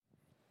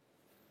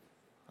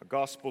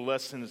Gospel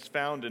lesson is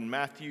found in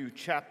Matthew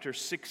chapter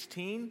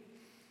 16.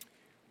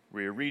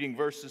 We are reading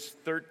verses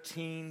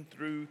 13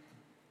 through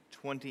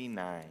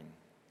 29.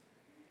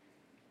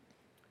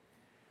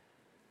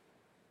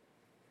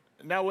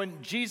 Now,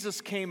 when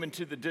Jesus came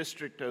into the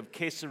district of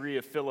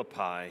Caesarea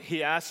Philippi,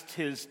 he asked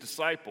his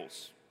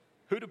disciples,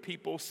 "Who do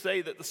people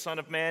say that the Son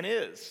of Man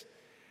is?"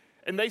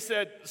 And they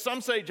said,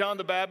 "Some say John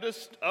the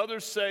Baptist,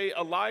 others say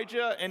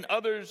Elijah, and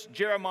others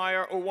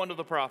Jeremiah or one of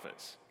the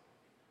prophets."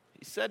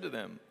 He said to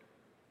them,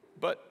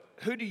 "But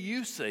who do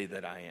you say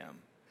that I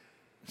am?"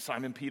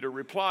 Simon Peter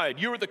replied,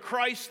 "You are the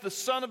Christ, the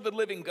Son of the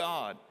living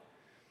God."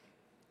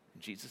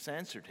 Jesus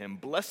answered him,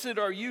 "Blessed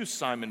are you,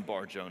 Simon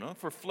Bar-Jonah,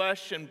 for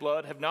flesh and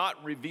blood have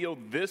not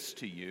revealed this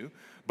to you,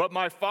 but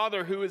my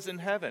Father who is in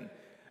heaven.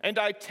 And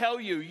I tell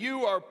you,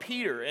 you are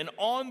Peter, and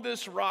on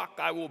this rock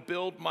I will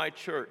build my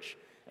church,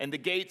 and the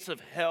gates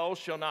of hell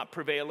shall not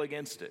prevail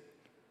against it.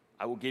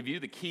 I will give you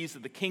the keys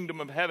of the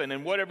kingdom of heaven,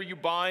 and whatever you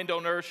bind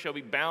on earth shall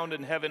be bound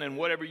in heaven, and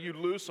whatever you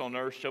loose on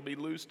earth shall be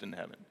loosed in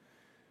heaven."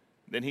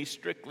 Then he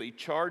strictly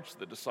charged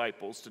the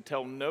disciples to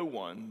tell no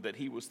one that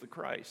he was the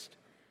Christ.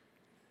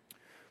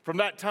 From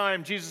that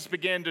time, Jesus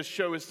began to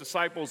show his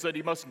disciples that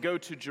he must go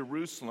to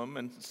Jerusalem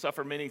and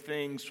suffer many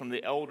things from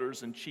the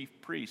elders and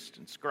chief priests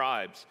and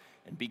scribes,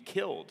 and be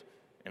killed,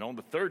 and on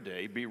the third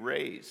day be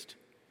raised.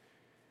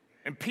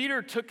 And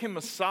Peter took him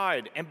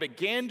aside and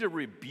began to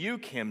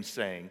rebuke him,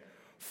 saying,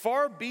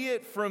 "Far be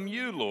it from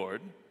you,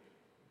 Lord.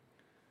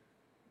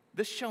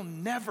 This shall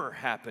never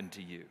happen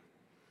to you."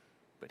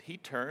 But he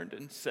turned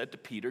and said to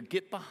Peter,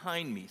 "Get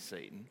behind me,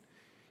 Satan.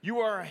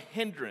 You are a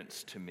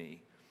hindrance to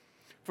me,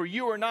 for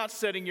you are not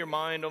setting your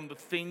mind on the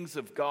things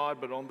of God,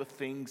 but on the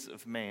things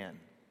of man."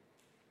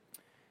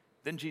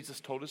 Then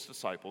Jesus told his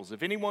disciples,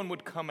 "If anyone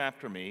would come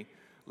after me,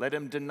 let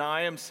him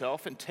deny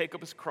himself and take up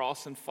his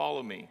cross and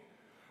follow me.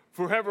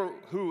 For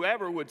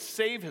whoever would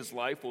save his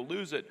life will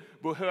lose it,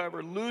 but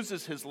whoever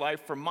loses his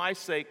life for my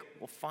sake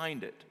will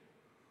find it.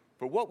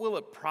 For what will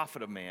it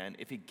profit a man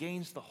if he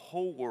gains the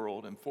whole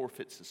world and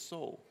forfeits his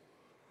soul?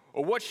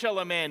 Or what shall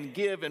a man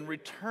give in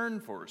return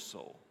for his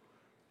soul?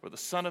 For the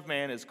Son of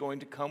Man is going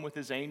to come with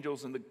his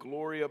angels in the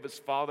glory of his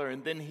Father,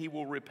 and then he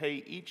will repay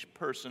each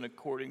person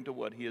according to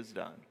what he has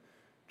done.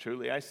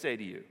 Truly I say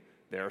to you,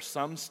 there are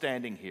some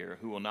standing here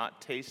who will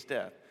not taste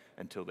death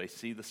until they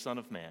see the Son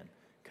of Man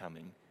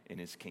coming in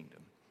his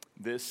kingdom."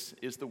 This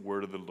is the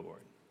word of the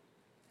Lord.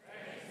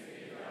 Thanks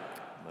be to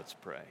God. Let's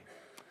pray.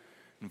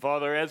 And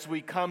Father, as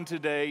we come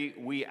today,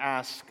 we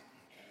ask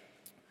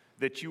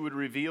that you would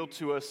reveal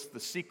to us the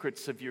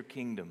secrets of your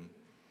kingdom,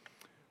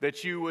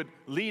 that you would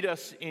lead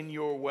us in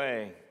your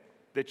way,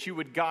 that you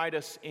would guide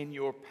us in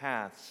your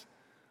paths,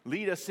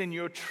 lead us in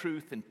your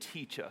truth and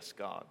teach us,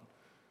 God.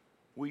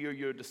 We are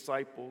your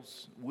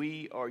disciples.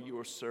 We are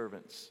your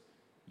servants.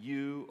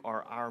 You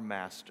are our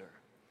master.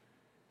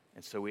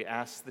 And so we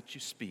ask that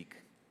you speak,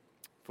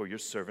 for your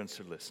servants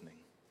are listening.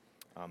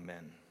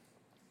 Amen.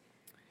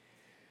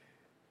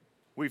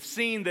 We've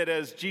seen that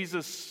as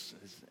Jesus,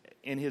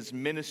 in his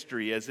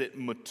ministry, as it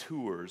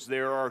matures,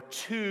 there are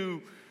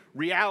two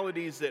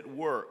realities at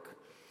work.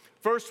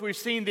 First, we've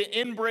seen the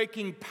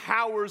inbreaking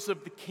powers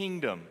of the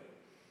kingdom.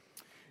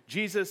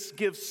 Jesus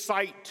gives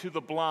sight to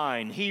the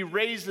blind. He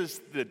raises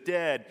the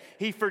dead.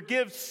 He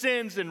forgives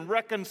sins and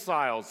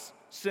reconciles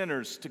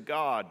sinners to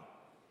God.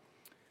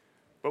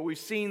 But we've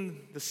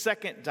seen the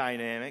second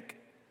dynamic,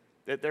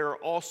 that there are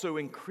also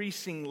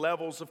increasing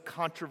levels of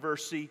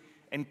controversy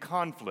and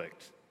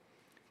conflict.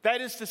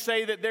 That is to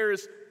say that there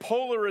is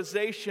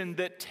polarization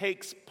that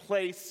takes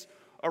place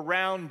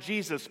around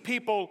Jesus.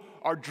 People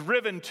are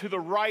driven to the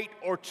right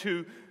or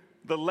to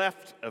the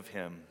left of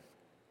him.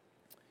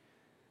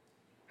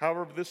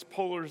 However, this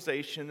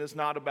polarization is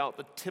not about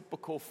the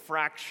typical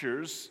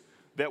fractures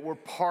that were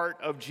part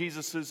of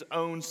Jesus'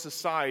 own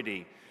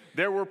society.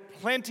 There were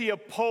plenty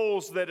of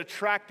poles that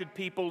attracted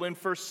people in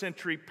first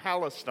century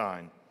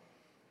Palestine.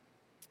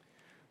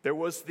 There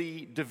was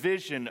the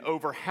division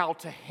over how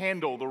to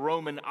handle the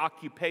Roman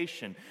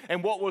occupation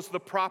and what was the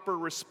proper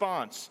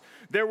response.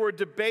 There were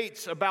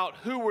debates about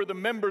who were the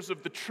members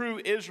of the true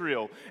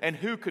Israel and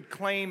who could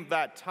claim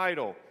that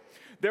title.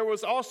 There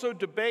was also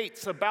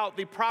debates about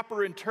the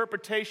proper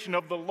interpretation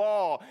of the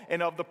law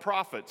and of the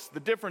prophets, the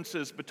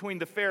differences between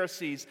the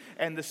Pharisees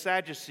and the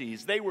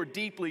Sadducees. They were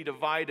deeply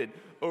divided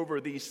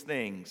over these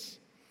things.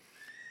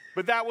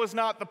 But that was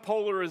not the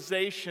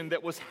polarization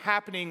that was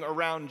happening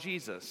around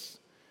Jesus.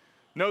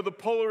 No, the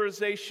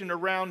polarization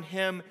around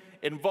him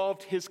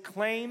involved his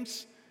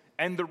claims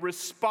and the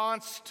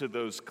response to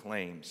those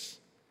claims.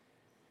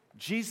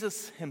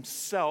 Jesus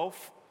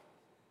himself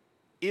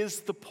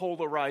is the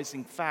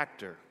polarizing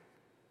factor.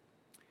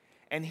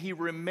 And he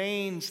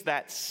remains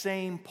that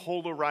same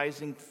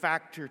polarizing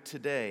factor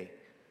today.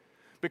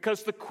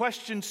 Because the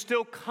question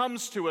still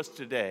comes to us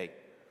today.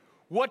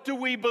 What do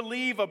we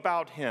believe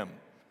about him?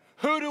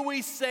 Who do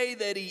we say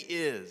that he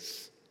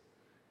is?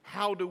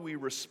 How do we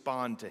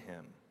respond to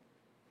him?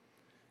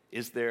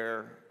 Is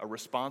there a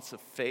response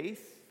of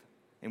faith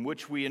in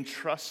which we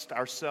entrust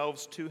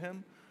ourselves to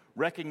him?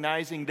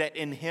 recognizing that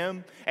in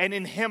Him and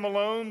in Him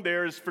alone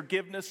there is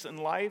forgiveness and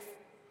life?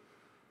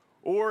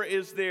 Or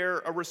is there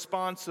a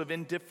response of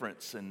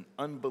indifference and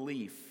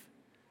unbelief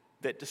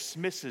that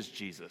dismisses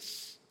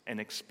Jesus and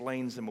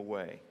explains Him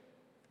away?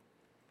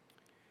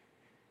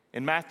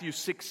 In Matthew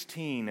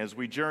 16, as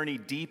we journey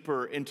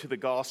deeper into the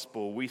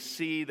gospel, we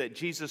see that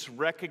Jesus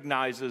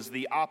recognizes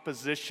the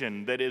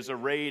opposition that is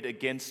arrayed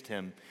against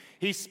Him.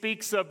 He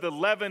speaks of the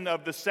leaven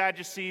of the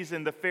Sadducees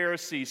and the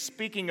Pharisees,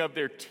 speaking of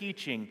their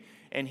teaching,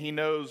 and He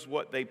knows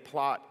what they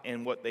plot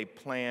and what they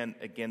plan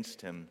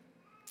against Him.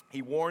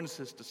 He warns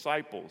His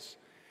disciples.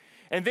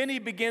 And then He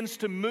begins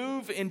to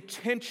move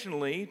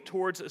intentionally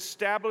towards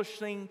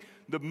establishing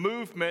the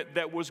movement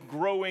that was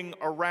growing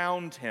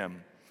around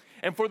Him.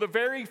 And for the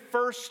very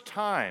first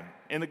time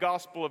in the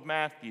Gospel of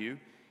Matthew,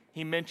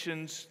 He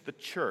mentions the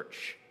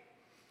church,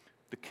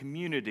 the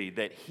community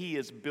that He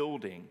is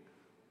building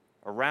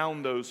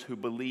around those who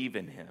believe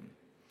in Him.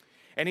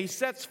 And He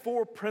sets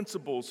 4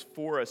 principles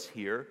for us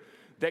here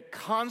that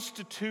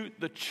constitute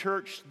the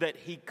church that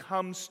He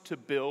comes to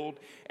build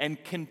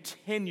and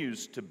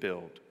continues to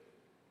build.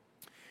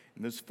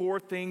 And those 4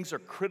 things are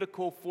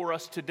critical for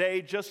us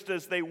today, just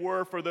as they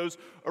were for those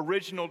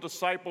original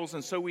disciples,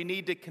 and so we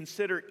need to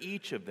consider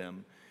each of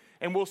them.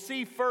 And we'll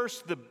see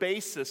first the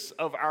basis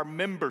of our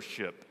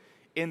membership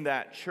in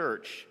that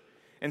church.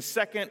 And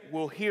second,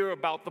 we'll hear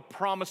about the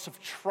promise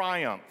of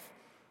triumph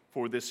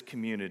for this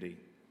community.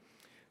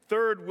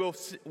 Third,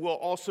 we'll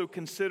also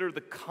consider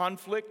the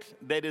conflict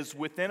that is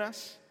within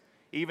us,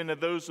 even of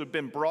those who have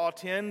been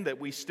brought in, that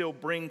we still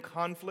bring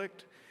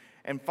conflict.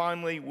 And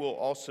finally, we'll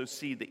also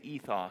see the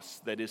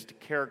ethos that is to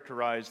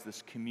characterize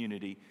this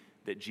community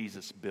that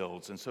Jesus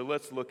builds. And so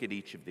let's look at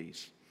each of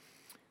these.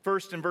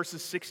 First, in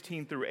verses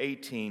 16 through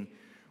 18,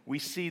 we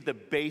see the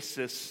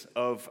basis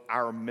of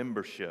our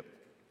membership.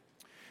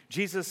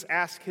 Jesus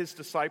asked His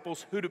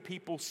disciples, "Who do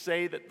people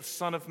say that the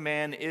Son of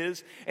Man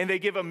is?" And they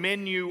give a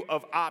menu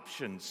of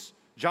options: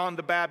 John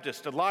the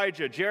Baptist,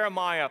 Elijah,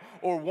 Jeremiah,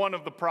 or one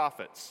of the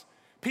prophets.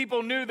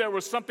 People knew there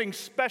was something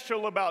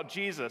special about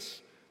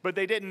Jesus, but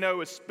they didn't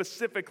know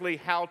specifically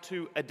how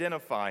to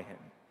identify Him.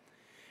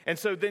 And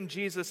so then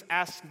Jesus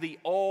asked the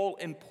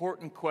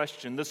all-important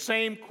question, the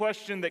same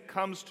question that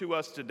comes to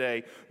us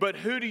today: "But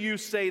who do you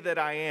say that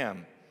I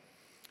am?"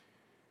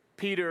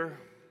 Peter,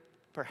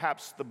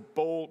 perhaps the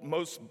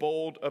most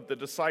bold of the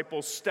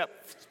disciples,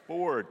 steps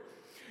forward.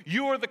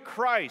 "You are the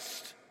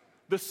Christ,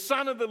 the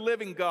Son of the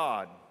living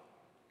God."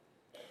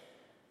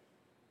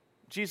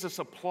 Jesus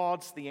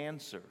applauds the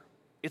answer.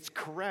 It's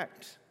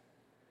correct.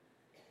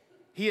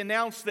 He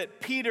announced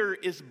that Peter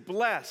is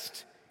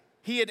blessed.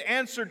 He had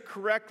answered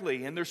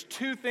correctly, and there's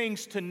 2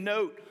 things to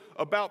note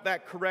about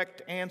that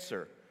correct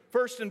answer.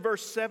 First, in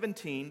verse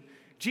 17,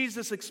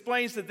 Jesus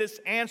explains that this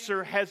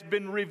answer has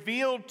been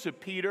revealed to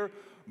Peter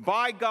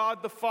by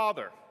God the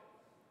Father.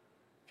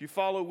 If you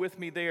follow with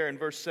me there in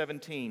verse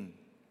 17.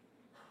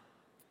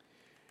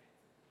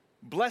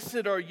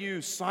 "Blessed are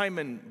you,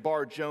 Simon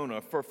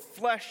Bar-Jonah, for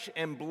flesh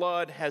and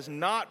blood has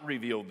not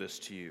revealed this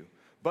to you,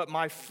 but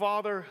my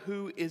Father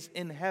who is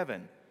in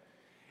heaven."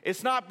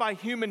 It's not by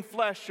human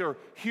flesh or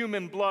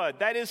human blood.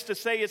 That is to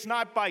say, it's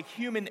not by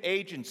human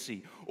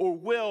agency or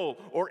will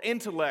or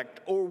intellect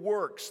or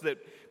works that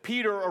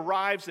Peter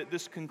arrives at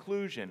this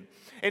conclusion.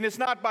 And it's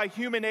not by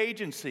human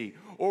agency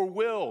or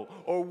will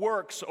or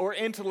works or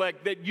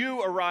intellect that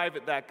you arrive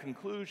at that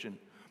conclusion.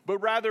 But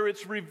rather,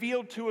 it's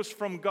revealed to us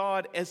from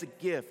God as a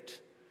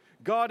gift.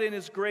 God in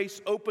His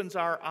grace opens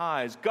our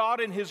eyes. God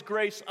in His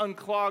grace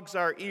unclogs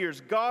our ears.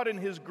 God in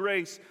His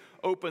grace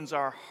opens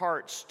our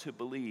hearts to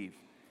believe.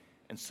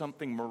 And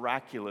something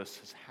miraculous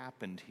has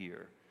happened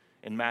here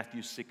in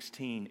Matthew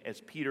 16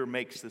 as Peter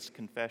makes this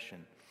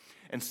confession.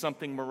 And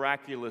something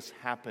miraculous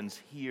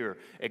happens here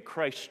at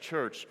Christ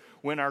Church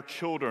when our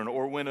children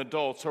or when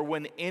adults or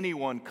when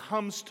anyone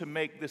comes to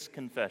make this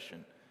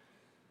confession,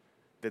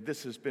 that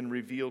this has been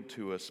revealed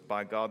to us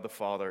by God the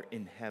Father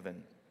in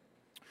heaven.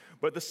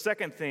 But the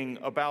second thing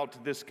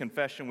about this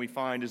confession we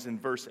find is in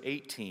verse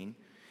 18.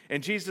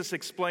 And Jesus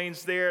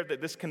explains there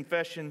that this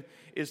confession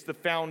is the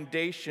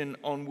foundation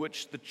on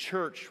which the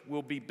church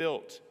will be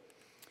built.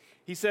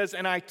 He says,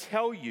 "And I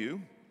tell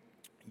you,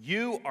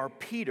 you are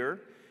Peter,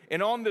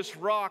 and on this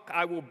rock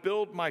I will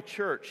build my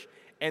church,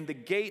 and the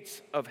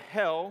gates of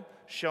hell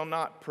shall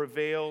not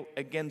prevail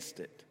against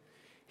it."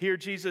 Here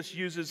Jesus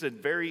uses a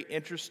very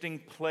interesting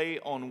play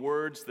on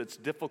words that's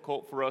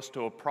difficult for us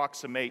to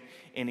approximate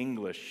in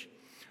English.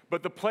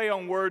 But the play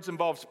on words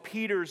involves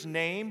Peter's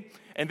name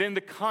and then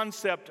the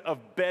concept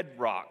of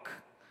bedrock.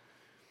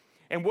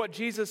 And what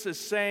Jesus is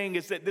saying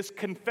is that this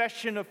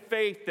confession of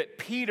faith that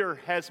Peter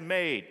has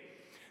made,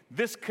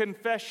 this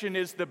confession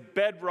is the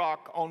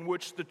bedrock on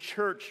which the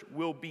church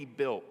will be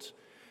built.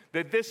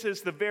 That this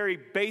is the very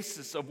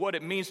basis of what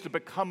it means to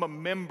become a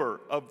member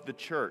of the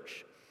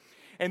church.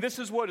 And this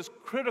is what is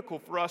critical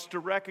for us to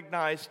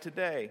recognize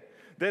today,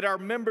 that our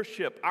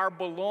membership, our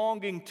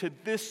belonging to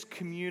this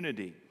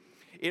community,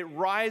 it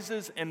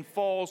rises and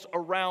falls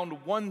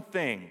around one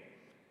thing,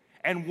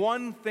 and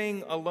one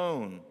thing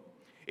alone.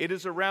 It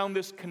is around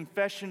this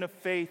confession of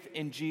faith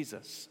in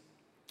Jesus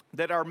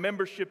that our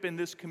membership in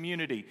this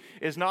community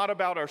is not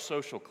about our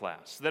social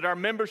class, that our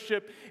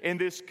membership in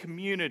this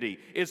community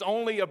is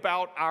only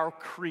about our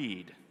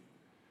creed.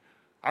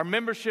 Our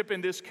membership in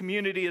this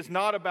community is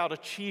not about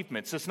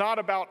achievements. It's not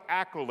about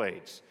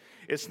accolades.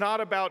 It's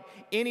not about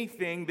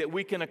anything that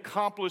we can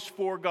accomplish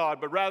for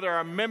God, but rather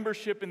our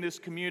membership in this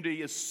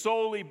community is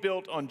solely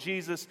built on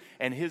Jesus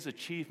and his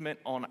achievement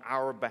on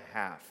our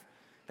behalf.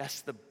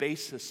 That's the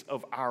basis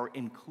of our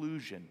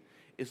inclusion,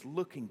 is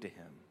looking to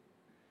him.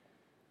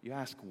 You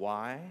ask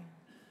why?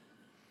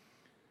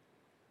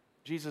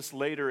 Jesus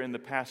later in the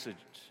passage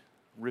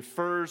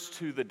refers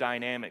to the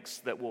dynamics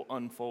that will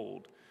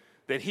unfold,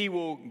 that he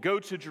will go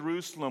to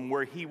Jerusalem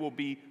where he will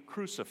be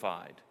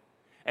crucified,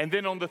 and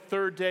then on the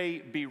third day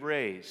be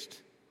raised.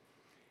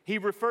 He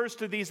refers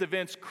to these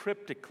events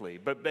cryptically,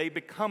 but they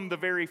become the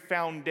very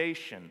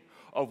foundation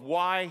of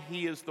why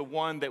he is the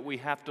one that we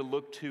have to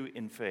look to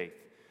in faith,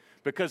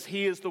 because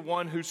he is the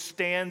one who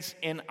stands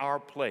in our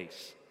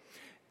place.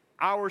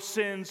 Our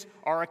sins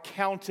are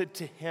accounted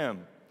to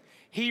him.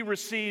 He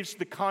receives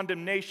the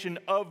condemnation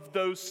of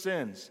those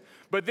sins.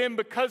 But then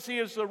because he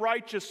is the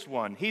righteous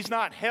one, he's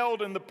not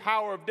held in the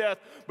power of death,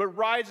 but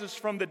rises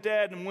from the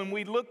dead. And when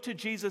we look to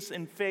Jesus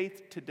in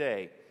faith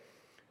today,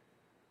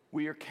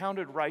 we are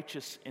counted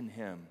righteous in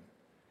him.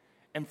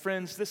 And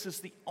friends, this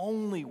is the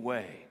only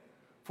way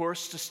for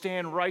us to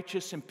stand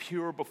righteous and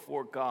pure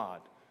before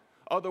God.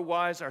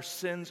 Otherwise, our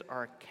sins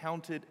are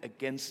counted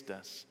against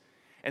us.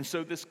 And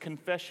so this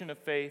confession of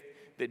faith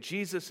that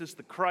Jesus is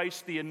the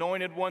Christ, the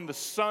anointed one, the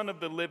Son of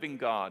the living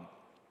God,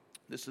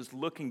 this is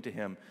looking to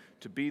him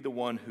to be the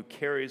one who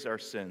carries our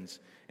sins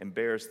and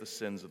bears the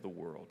sins of the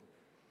world.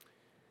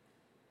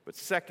 But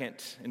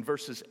second, in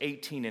verses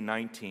 18 and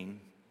 19,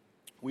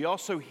 we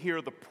also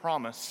hear the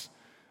promise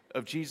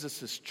of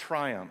Jesus'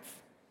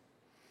 triumph.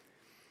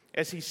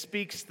 As he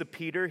speaks to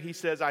Peter, he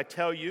says, I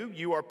tell you,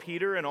 you are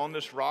Peter, and on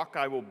this rock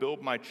I will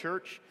build my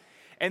church,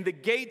 and the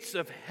gates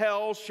of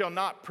hell shall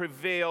not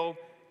prevail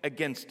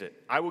against it.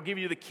 I will give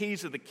you the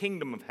keys of the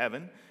kingdom of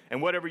heaven,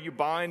 and whatever you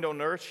bind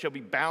on earth shall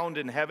be bound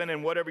in heaven,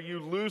 and whatever you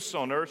loose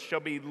on earth shall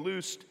be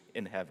loosed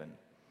in heaven.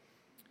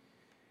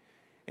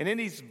 And in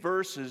these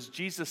verses,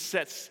 Jesus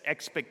sets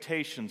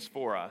expectations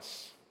for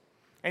us.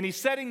 And he's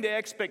setting the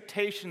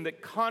expectation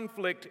that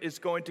conflict is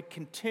going to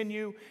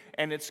continue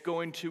and it's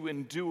going to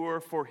endure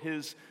for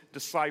his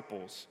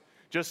disciples.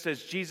 Just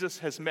as Jesus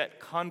has met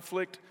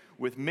conflict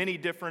with many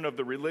different of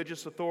the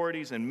religious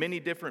authorities and many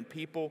different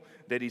people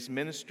that he's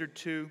ministered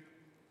to,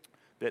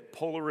 that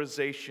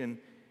polarization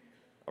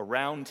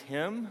around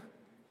him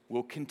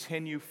will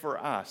continue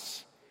for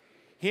us.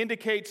 He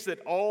indicates that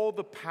all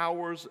the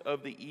powers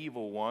of the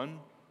evil one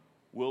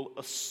will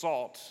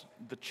assault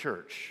the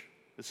church.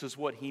 This is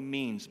what he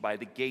means by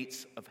the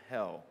gates of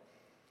hell.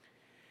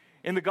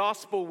 In the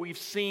gospel, we've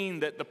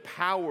seen that the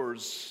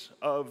powers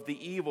of the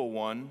evil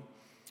one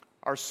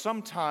are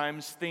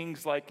sometimes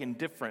things like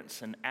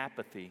indifference and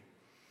apathy.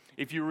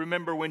 If you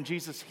remember when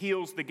Jesus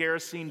heals the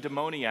Gerasene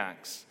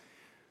demoniacs,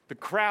 the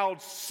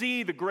crowds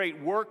see the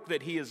great work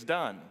that he has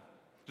done.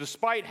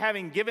 Despite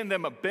having given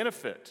them a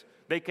benefit,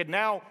 they could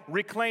now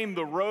reclaim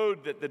the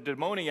road that the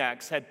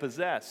demoniacs had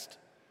possessed.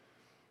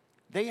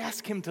 They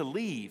ask him to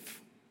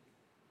leave.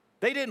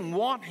 They didn't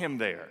want him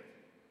there.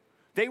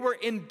 They were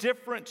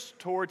indifferent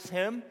towards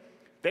him.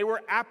 They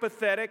were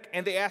apathetic,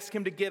 and they asked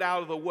him to get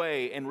out of the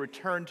way and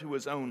return to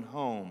his own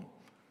home.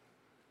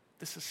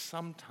 This is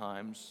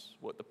sometimes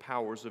what the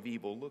powers of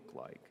evil look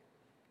like.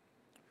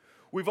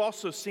 We've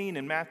also seen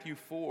in Matthew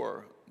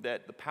 4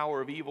 that the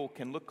power of evil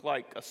can look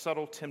like a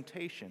subtle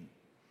temptation.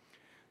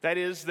 That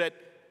is, that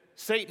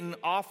Satan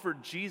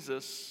offered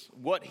Jesus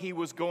what he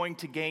was going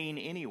to gain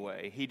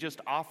anyway. He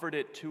just offered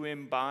it to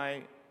him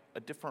by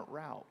a different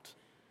route.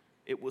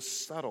 It was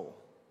subtle.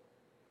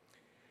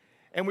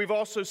 And we've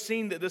also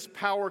seen that this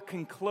power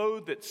can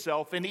clothe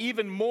itself in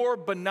even more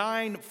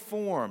benign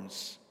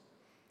forms.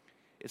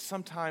 It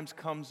sometimes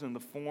comes in the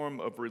form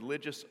of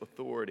religious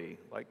authority,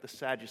 like the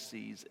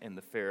Sadducees and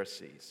the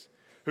Pharisees,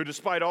 who,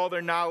 despite all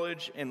their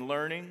knowledge and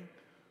learning,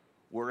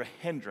 were a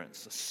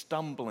hindrance, a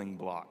stumbling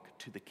block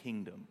to the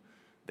kingdom.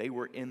 They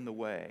were in the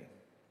way.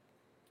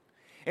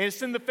 And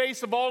it's in the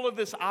face of all of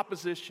this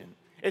opposition,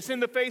 it's in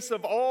the face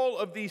of all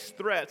of these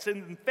threats,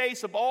 in the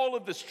face of all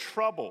of this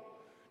trouble,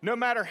 no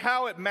matter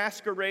how it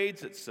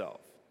masquerades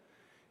itself,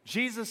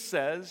 Jesus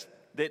says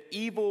that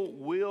evil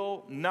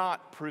will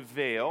not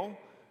prevail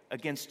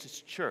against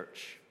his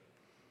church,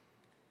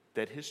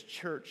 that his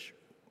church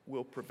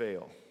will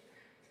prevail.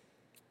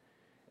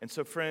 And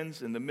so,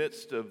 friends, in the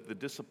midst of the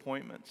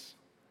disappointments,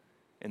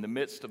 in the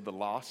midst of the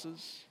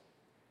losses,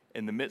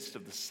 in the midst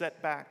of the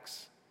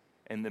setbacks,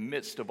 in the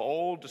midst of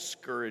all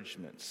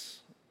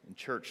discouragements in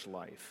church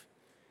life,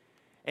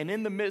 and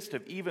in the midst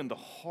of even the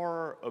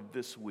horror of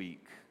this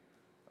week,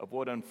 of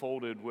what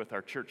unfolded with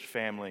our church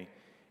family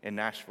in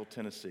Nashville,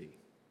 Tennessee,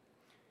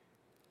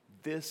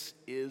 this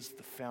is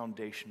the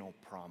foundational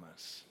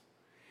promise.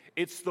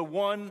 It's the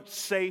one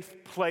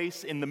safe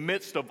place in the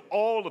midst of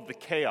all of the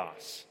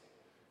chaos.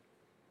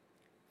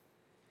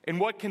 in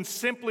what can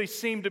simply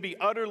seem to be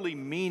utterly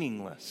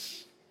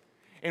meaningless,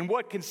 in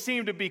what can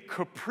seem to be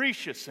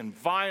capricious and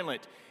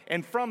violent,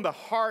 and from the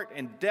heart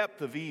and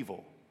depth of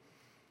evil.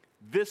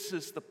 This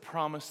is the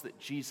promise that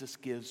Jesus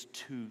gives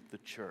to the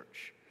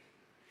church.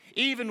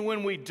 Even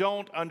when we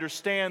don't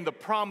understand, the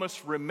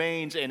promise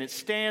remains, and it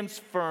stands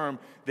firm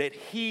that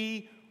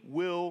He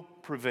will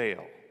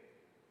prevail.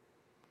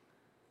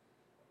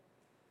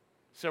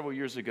 Several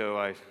years ago,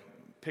 I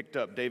picked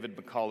up David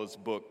McCullough's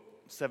book,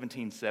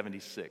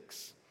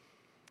 1776.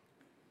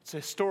 It's a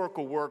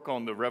historical work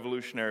on the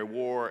Revolutionary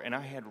War, and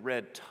I had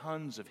read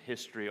tons of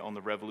history on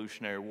the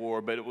Revolutionary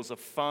War, but it was a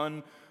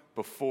fun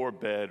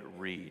before-bed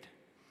read.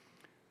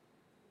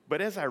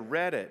 But as I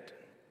read it,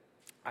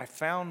 I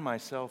found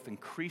myself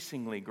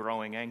increasingly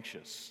growing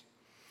anxious.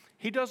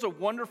 He does a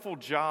wonderful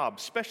job,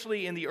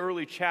 especially in the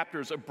early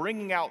chapters, of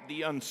bringing out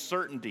the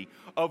uncertainty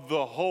of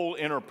the whole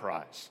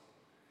enterprise.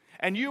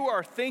 And you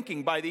are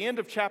thinking by the end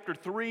of chapter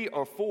 3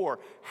 or 4,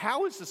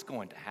 how is this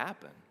going to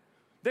happen?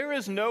 There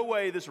is no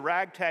way this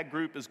ragtag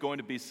group is going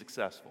to be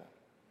successful.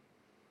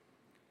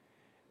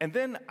 And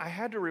then I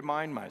had to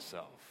remind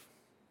myself,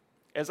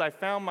 as I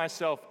found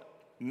myself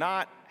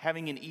not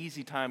having an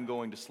easy time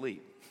going to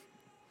sleep,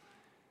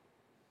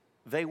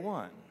 they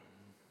won.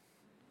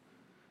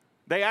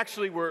 They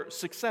actually were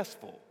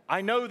successful.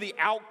 I know the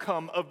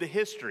outcome of the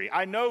history.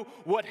 I know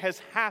what has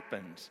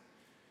happened.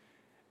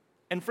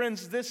 And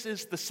friends, this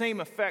is the same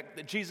effect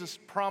that Jesus'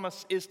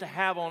 promise is to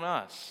have on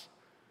us,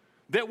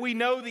 that we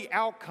know the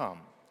outcome.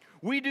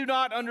 We do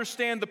not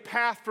understand the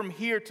path from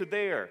here to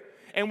there,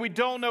 and we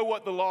don't know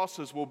what the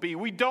losses will be.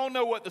 We don't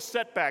know what the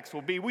setbacks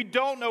will be. We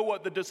don't know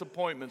what the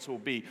disappointments will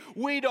be.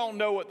 We don't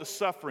know what the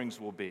sufferings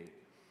will be.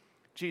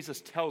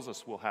 Jesus tells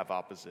us we'll have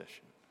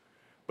opposition,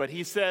 but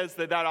He says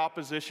that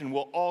opposition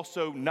will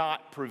also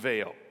not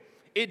prevail.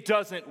 It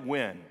doesn't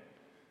win,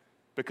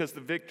 because the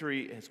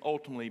victory has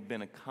ultimately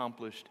been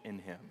accomplished in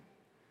Him.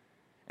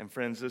 And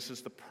friends, this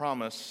is the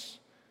promise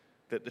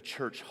that the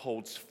church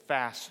holds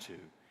fast to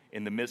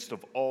in the midst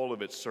of all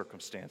of its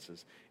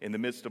circumstances, in the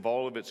midst of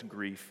all of its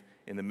grief,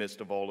 in the midst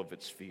of all of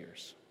its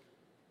fears.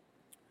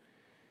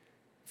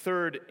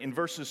 Third, in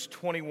verses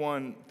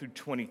 21 through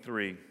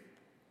 23,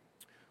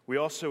 we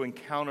also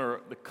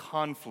encounter the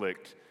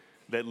conflict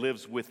that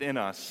lives within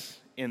us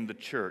in the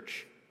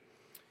church.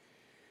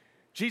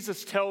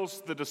 Jesus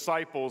tells the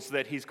disciples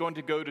that He's going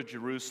to go to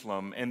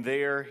Jerusalem, and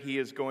there He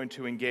is going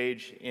to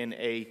engage in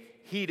a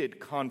heated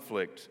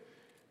conflict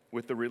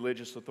with the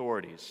religious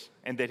authorities,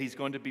 and that He's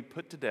going to be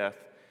put to death,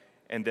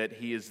 and that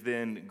He is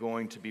then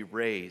going to be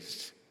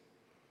raised.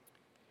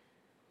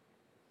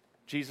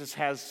 Jesus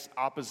has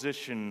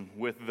opposition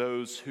with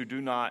those who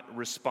do not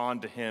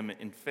respond to Him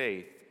in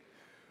faith.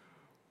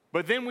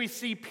 But then we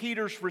see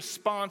Peter's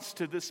response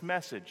to this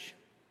message.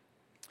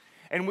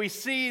 And we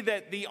see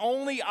that the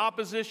only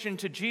opposition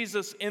to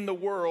Jesus in the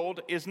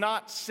world is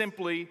not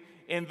simply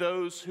in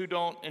those who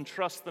don't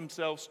entrust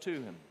themselves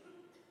to Him.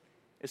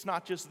 It's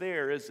not just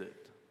there, is it?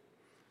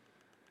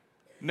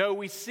 No,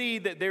 we see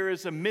that there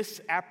is a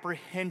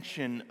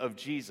misapprehension of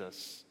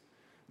Jesus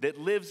that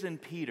lives in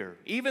Peter.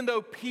 Even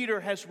though Peter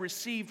has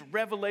received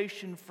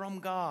revelation from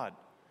God,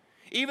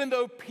 even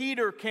though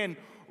Peter can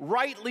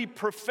rightly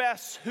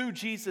profess who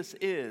Jesus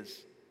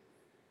is,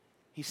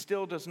 he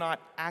still does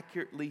not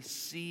accurately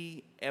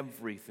see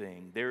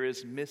everything. There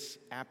is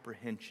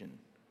misapprehension.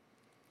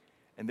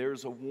 And there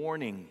is a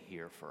warning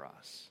here for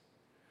us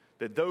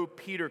that though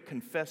Peter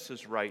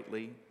confesses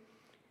rightly,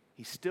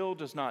 he still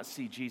does not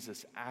see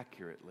Jesus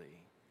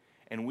accurately.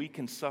 And we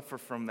can suffer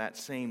from that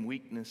same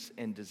weakness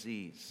and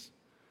disease.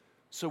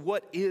 So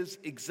what is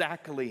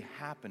exactly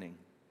happening?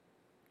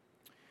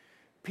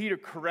 Peter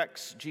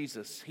corrects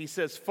Jesus. He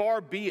says,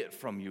 "Far be it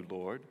from you,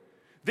 Lord.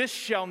 This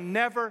shall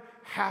never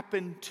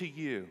happen to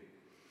you."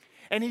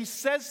 And he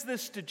says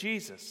this to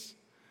Jesus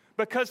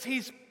because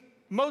he's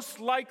most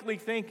likely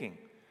thinking,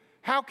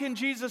 how can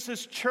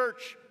Jesus'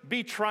 church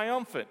be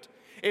triumphant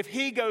if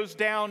he goes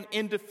down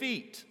in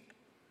defeat?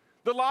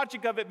 The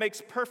logic of it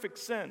makes perfect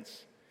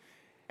sense.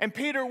 And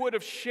Peter would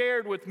have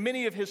shared with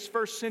many of his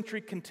first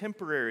century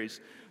contemporaries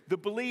the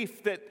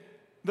belief that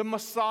the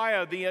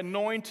Messiah, the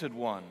anointed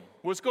one,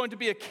 was going to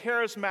be a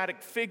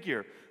charismatic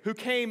figure who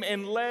came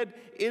and led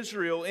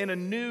Israel in a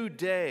new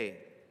day,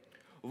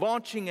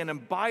 launching an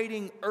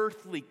abiding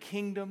earthly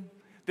kingdom,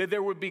 that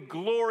there would be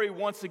glory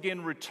once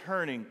again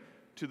returning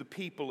to the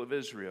people of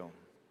Israel.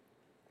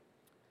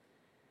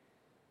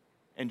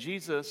 And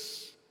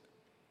Jesus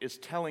is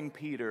telling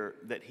Peter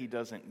that he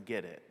doesn't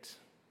get it.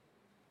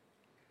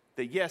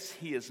 That yes,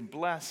 he is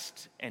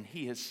blessed and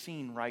he has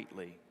seen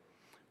rightly,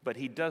 but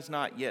he does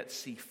not yet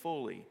see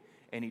fully,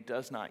 and he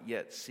does not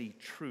yet see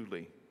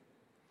truly.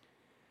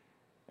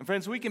 And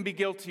friends, we can be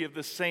guilty of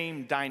the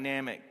same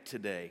dynamic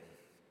today.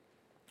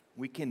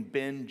 We can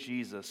bend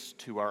Jesus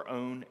to our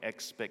own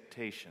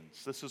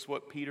expectations. This is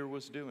what Peter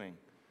was doing.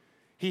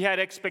 He had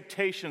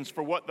expectations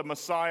for what the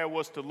Messiah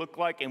was to look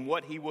like and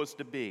what he was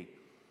to be.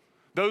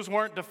 Those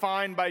weren't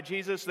defined by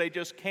Jesus, they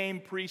just came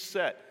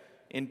preset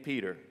in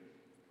Peter.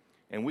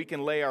 And we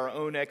can lay our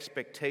own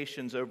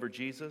expectations over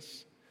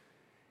Jesus,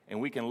 and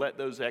we can let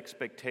those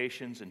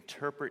expectations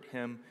interpret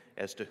him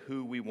as to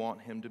who we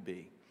want him to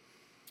be.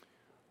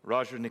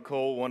 Roger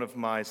Nicole, one of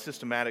my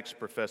systematics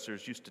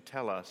professors, used to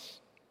tell us,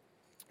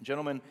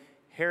 gentlemen,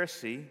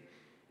 heresy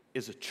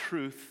is a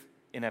truth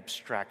in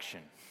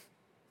abstraction.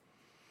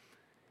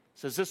 He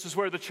says this is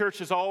where the church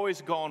has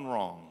always gone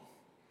wrong.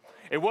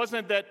 It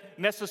wasn't that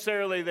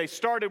necessarily they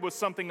started with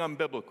something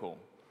unbiblical,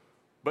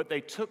 but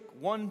they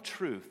took one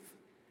truth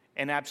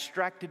and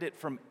abstracted it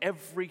from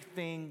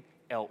everything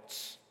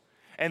else.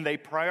 And they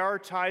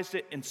prioritized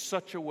it in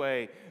such a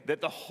way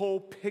that the whole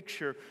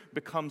picture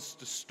becomes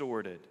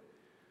distorted.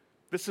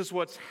 This is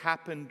what's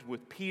happened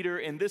with Peter,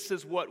 and this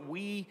is what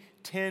we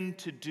tend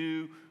to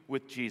do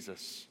with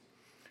Jesus.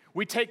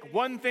 We take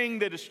one thing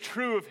that is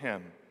true of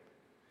him,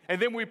 and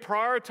then we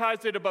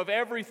prioritize it above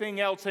everything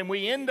else, and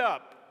we end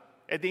up,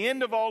 at the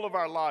end of all of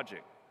our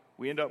logic,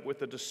 we end up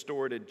with a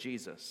distorted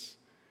Jesus.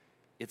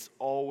 It's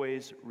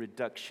always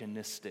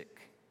reductionistic.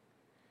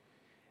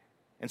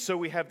 And so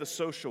we have the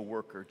social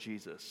worker,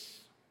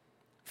 Jesus,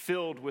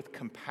 filled with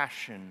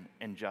compassion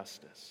and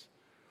justice.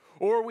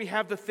 Or we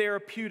have the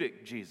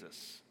therapeutic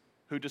Jesus,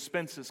 who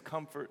dispenses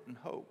comfort and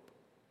hope.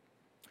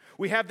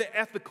 We have the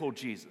ethical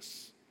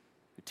Jesus,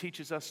 who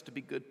teaches us to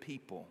be good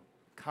people,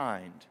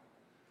 kind.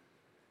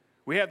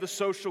 We have the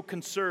social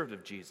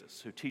conservative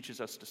Jesus, who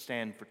teaches us to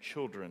stand for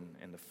children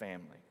and the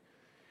family.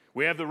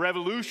 We have the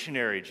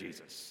revolutionary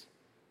Jesus,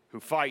 who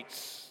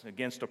fights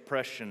against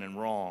oppression and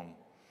wrong.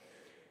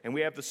 And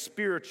we have the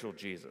spiritual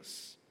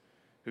Jesus,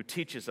 who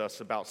teaches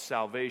us about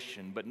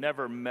salvation but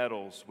never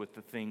meddles with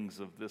the things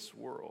of this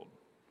world.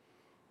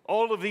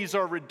 All of these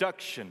are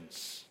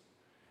reductions,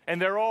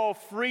 and they're all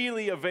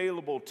freely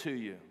available to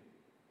you.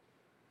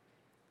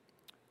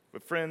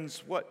 But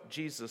friends, what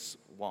Jesus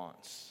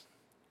wants,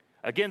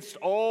 against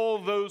all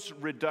those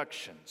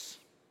reductions,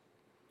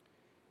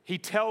 he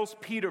tells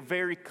Peter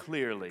very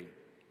clearly,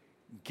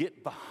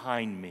 "Get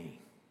behind me."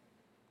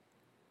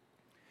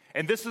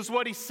 And this is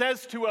what he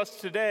says to us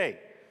today.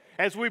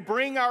 As we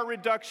bring our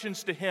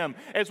reductions to him,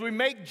 as we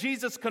make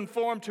Jesus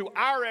conform to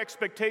our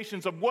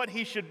expectations of what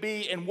he should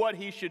be and what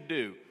he should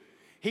do,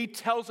 he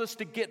tells us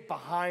to get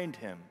behind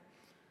him.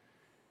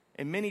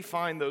 And many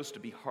find those to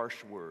be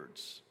harsh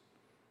words,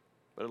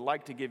 but I'd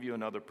like to give you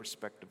another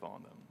perspective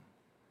on them.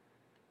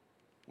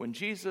 When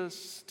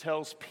Jesus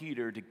tells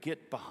Peter to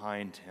get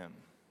behind him,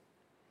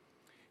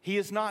 he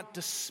is not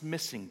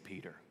dismissing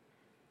Peter.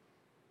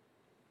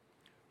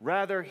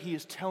 Rather, he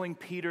is telling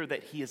Peter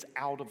that he is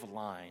out of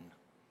line.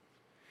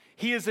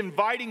 He is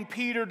inviting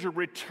Peter to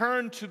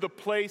return to the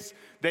place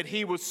that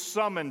he was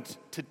summoned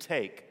to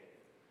take.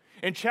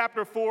 In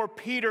chapter 4,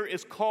 Peter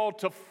is called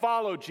to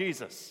follow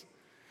Jesus.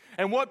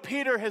 And what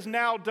Peter has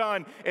now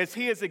done is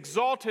he has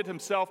exalted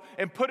himself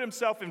and put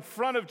himself in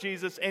front of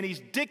Jesus, and he's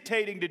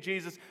dictating to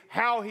Jesus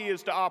how he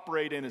is to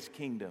operate in his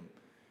kingdom.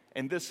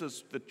 And this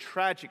is the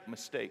tragic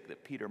mistake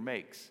that Peter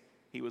makes.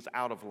 He was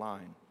out of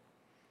line.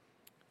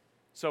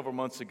 Several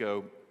months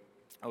ago,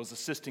 I was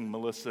assisting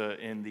Melissa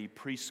in the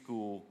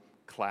preschool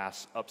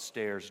class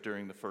upstairs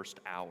during the first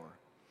hour.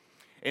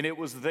 And it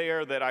was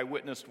there that I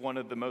witnessed one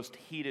of the most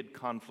heated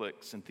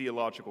conflicts and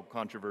theological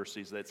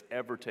controversies that's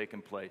ever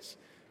taken place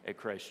at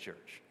Christ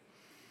Church.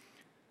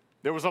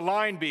 There was a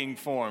line being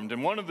formed,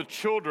 and one of the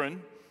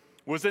children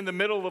was in the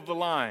middle of the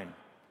line.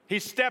 He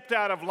stepped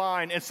out of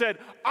line and said,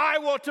 "I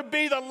want to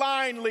be the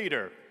line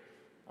leader."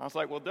 I was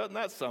like, well, doesn't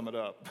that sum it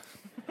up?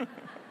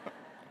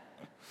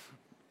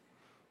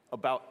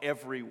 About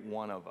every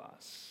one of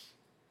us.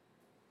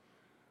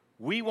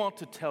 We want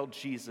to tell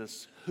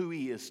Jesus who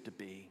he is to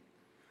be.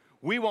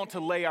 We want to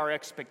lay our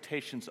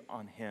expectations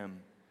on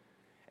him.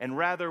 And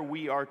rather,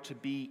 we are to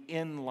be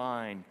in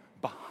line,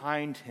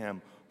 behind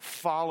him,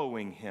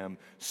 following him,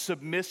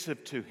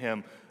 submissive to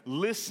him,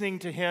 listening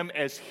to him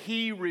as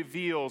he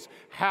reveals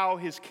how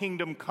his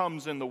kingdom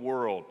comes in the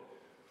world.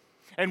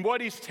 And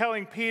what he's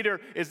telling Peter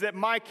is that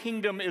my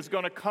kingdom is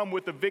going to come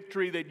with a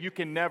victory that you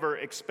can never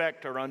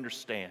expect or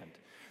understand.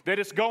 That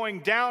it's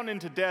going down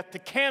into death to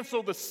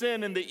cancel the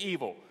sin and the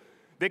evil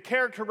that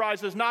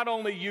characterizes not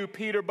only you,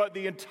 Peter, but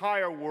the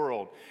entire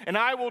world. And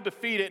I will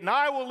defeat it, and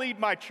I will lead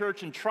my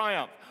church in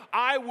triumph.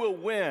 I will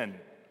win,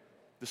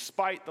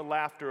 despite the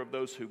laughter of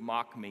those who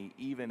mock me,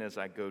 even as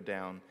I go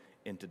down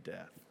into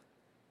death.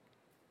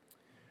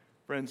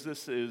 Friends,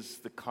 this is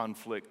the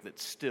conflict that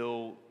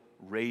still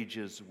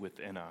rages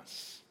within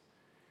us.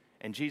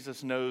 And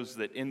Jesus knows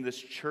that in this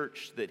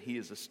church that he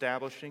is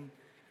establishing,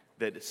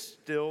 that it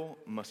still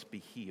must be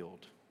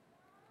healed.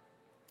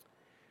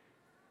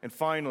 And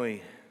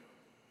finally,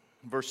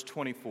 verse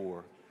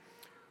 24,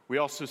 we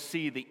also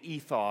see the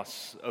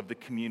ethos of the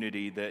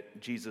community that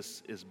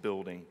Jesus is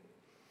building.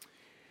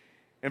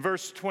 In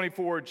verse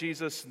 24,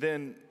 Jesus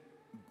then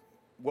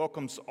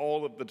welcomes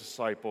all of the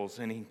disciples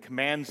and he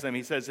commands them.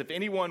 He says, if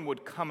anyone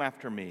would come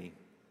after me,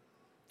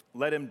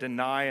 let him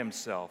deny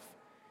himself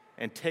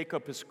and take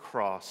up his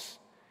cross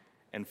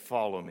and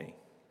follow me.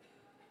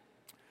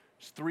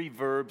 There's three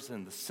verbs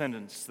in the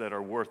sentence that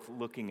are worth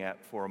looking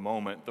at for a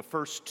moment. The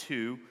first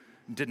two,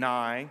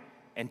 deny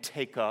and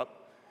take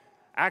up,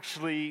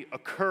 actually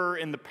occur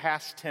in the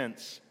past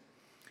tense.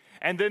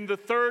 And then the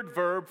third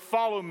verb,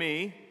 follow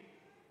me,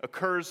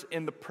 occurs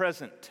in the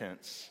present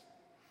tense.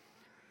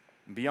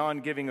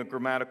 Beyond giving a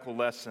grammatical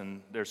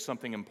lesson, there's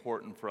something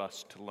important for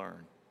us to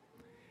learn.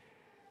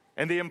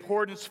 And the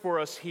importance for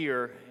us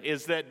here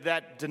is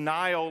that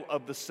denial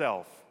of the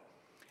self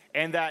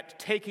and that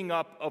taking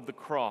up of the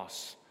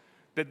cross,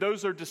 that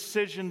those are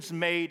decisions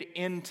made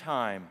in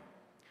time,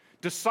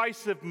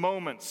 decisive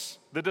moments,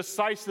 the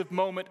decisive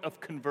moment of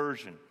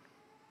conversion.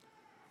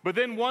 But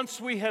then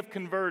once we have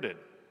converted,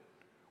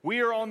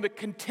 we are on the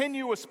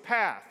continuous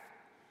path,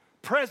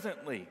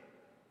 presently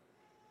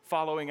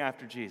following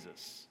after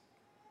Jesus.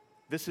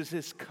 This is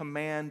his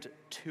command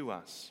to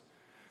us.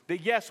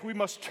 That yes, we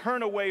must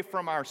turn away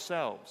from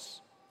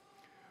ourselves,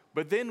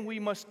 but then we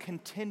must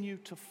continue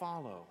to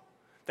follow.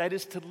 That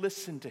is to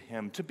listen to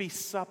him, to be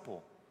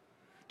supple,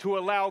 to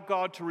allow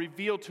God to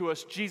reveal to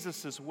us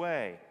Jesus'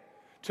 way,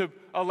 to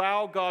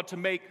allow God to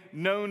make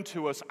known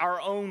to us our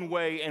own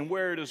way and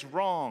where it is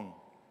wrong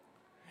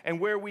and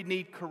where we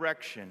need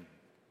correction.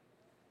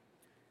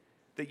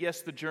 That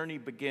yes, the journey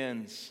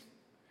begins,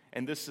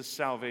 and this is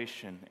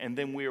salvation, and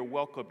then we are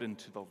welcomed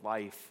into the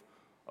life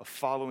of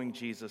following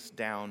Jesus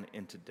down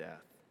into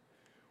death.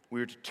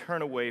 We are to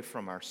turn away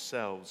from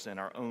ourselves and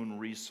our own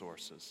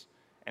resources,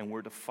 and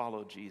we're to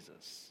follow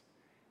Jesus.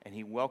 And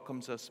he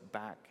welcomes us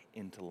back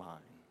into line.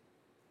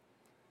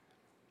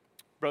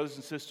 Brothers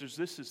and sisters,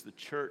 this is the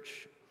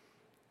church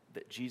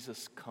that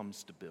Jesus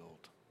comes to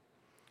build.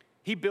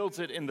 He builds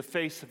it in the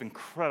face of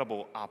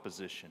incredible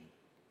opposition.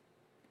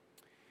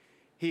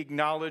 He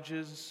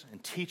acknowledges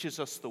and teaches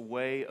us the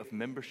way of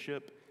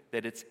membership,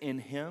 that it's in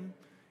him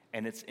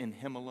and it's in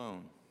him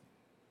alone.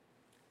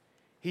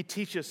 He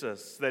teaches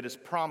us that his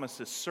promise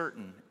is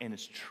certain and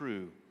is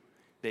true,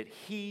 that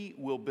he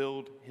will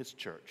build his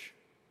church.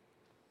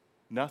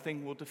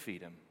 Nothing will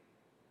defeat him.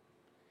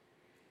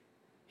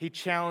 He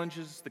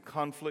challenges the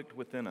conflict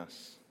within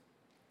us,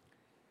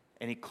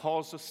 and he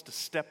calls us to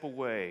step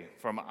away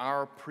from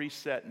our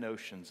preset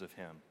notions of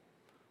him,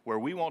 where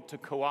we want to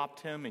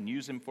co-opt him and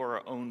use him for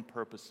our own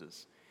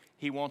purposes.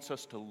 He wants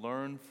us to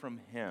learn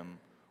from him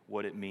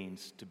what it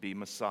means to be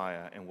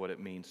Messiah and what it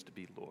means to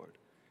be Lord.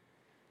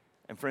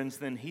 And friends,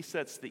 then he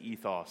sets the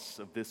ethos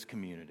of this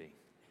community.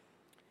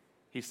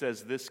 He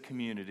says this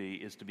community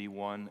is to be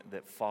one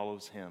that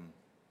follows him,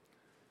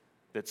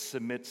 that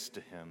submits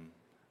to him,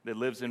 that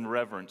lives in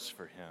reverence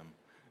for him,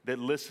 that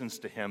listens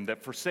to him,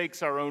 that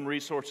forsakes our own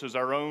resources,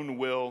 our own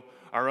will,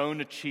 our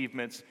own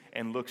achievements,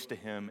 and looks to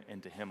him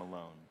and to him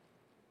alone.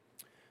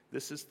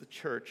 This is the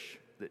church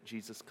that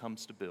Jesus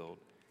comes to build.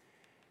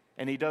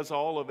 And he does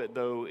all of it,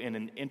 though, in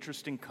an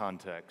interesting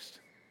context.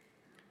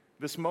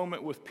 This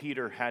moment with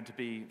Peter had to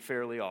be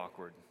fairly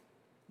awkward.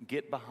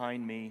 Get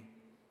behind me,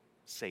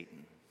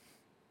 Satan.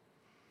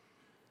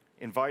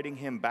 Inviting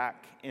him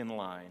back in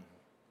line.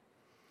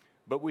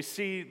 But we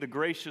see the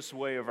gracious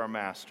way of our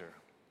master.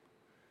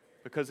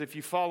 Because if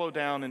you follow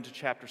down into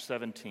chapter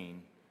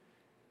 17,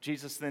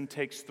 Jesus then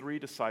takes 3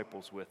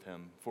 disciples with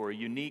him for a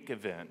unique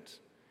event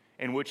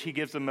in which he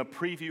gives them a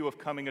preview of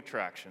coming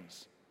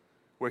attractions,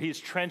 where he is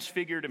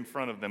transfigured in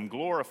front of them,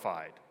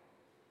 glorified,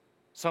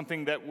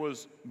 something that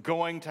was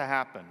going to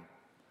happen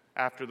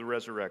after the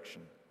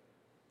resurrection.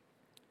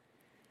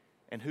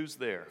 And who's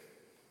there?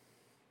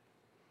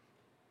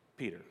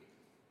 Peter.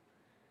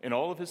 In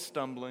all of his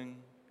stumbling,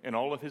 in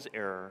all of his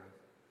error,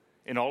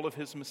 in all of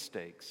his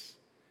mistakes,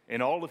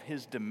 in all of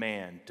his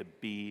demand to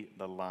be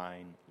the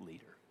line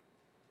leader.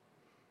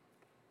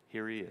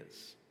 Here he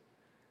is.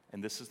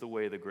 And this is the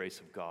way of the grace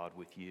of God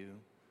with you.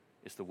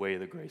 It's the way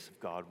of the grace of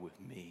God with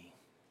me.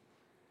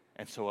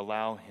 And so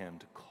allow him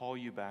to call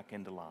you back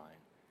into line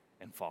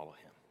and follow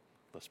him.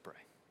 Let's pray.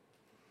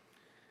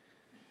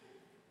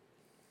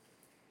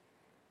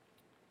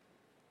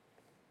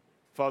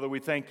 Father, we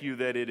thank you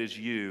that it is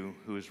you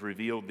who has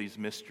revealed these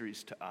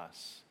mysteries to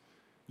us.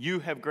 You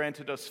have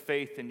granted us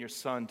faith in your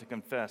Son to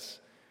confess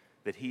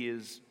that he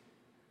is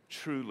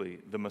truly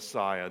the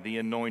Messiah, the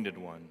anointed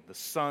one, the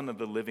Son of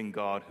the living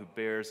God who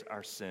bears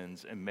our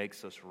sins and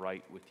makes us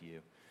right with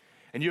you.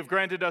 And you have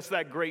granted us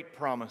that great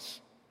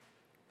promise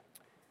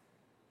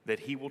that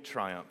he will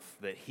triumph,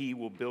 that he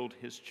will build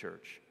his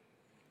church.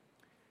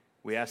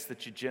 We ask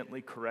that you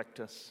gently correct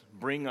us,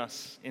 bring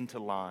us into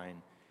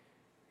line,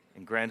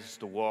 and grant us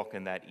to walk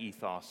in that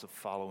ethos of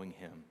following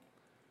him.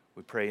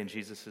 We pray in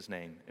Jesus'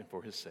 name and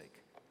for his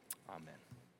sake. Amen.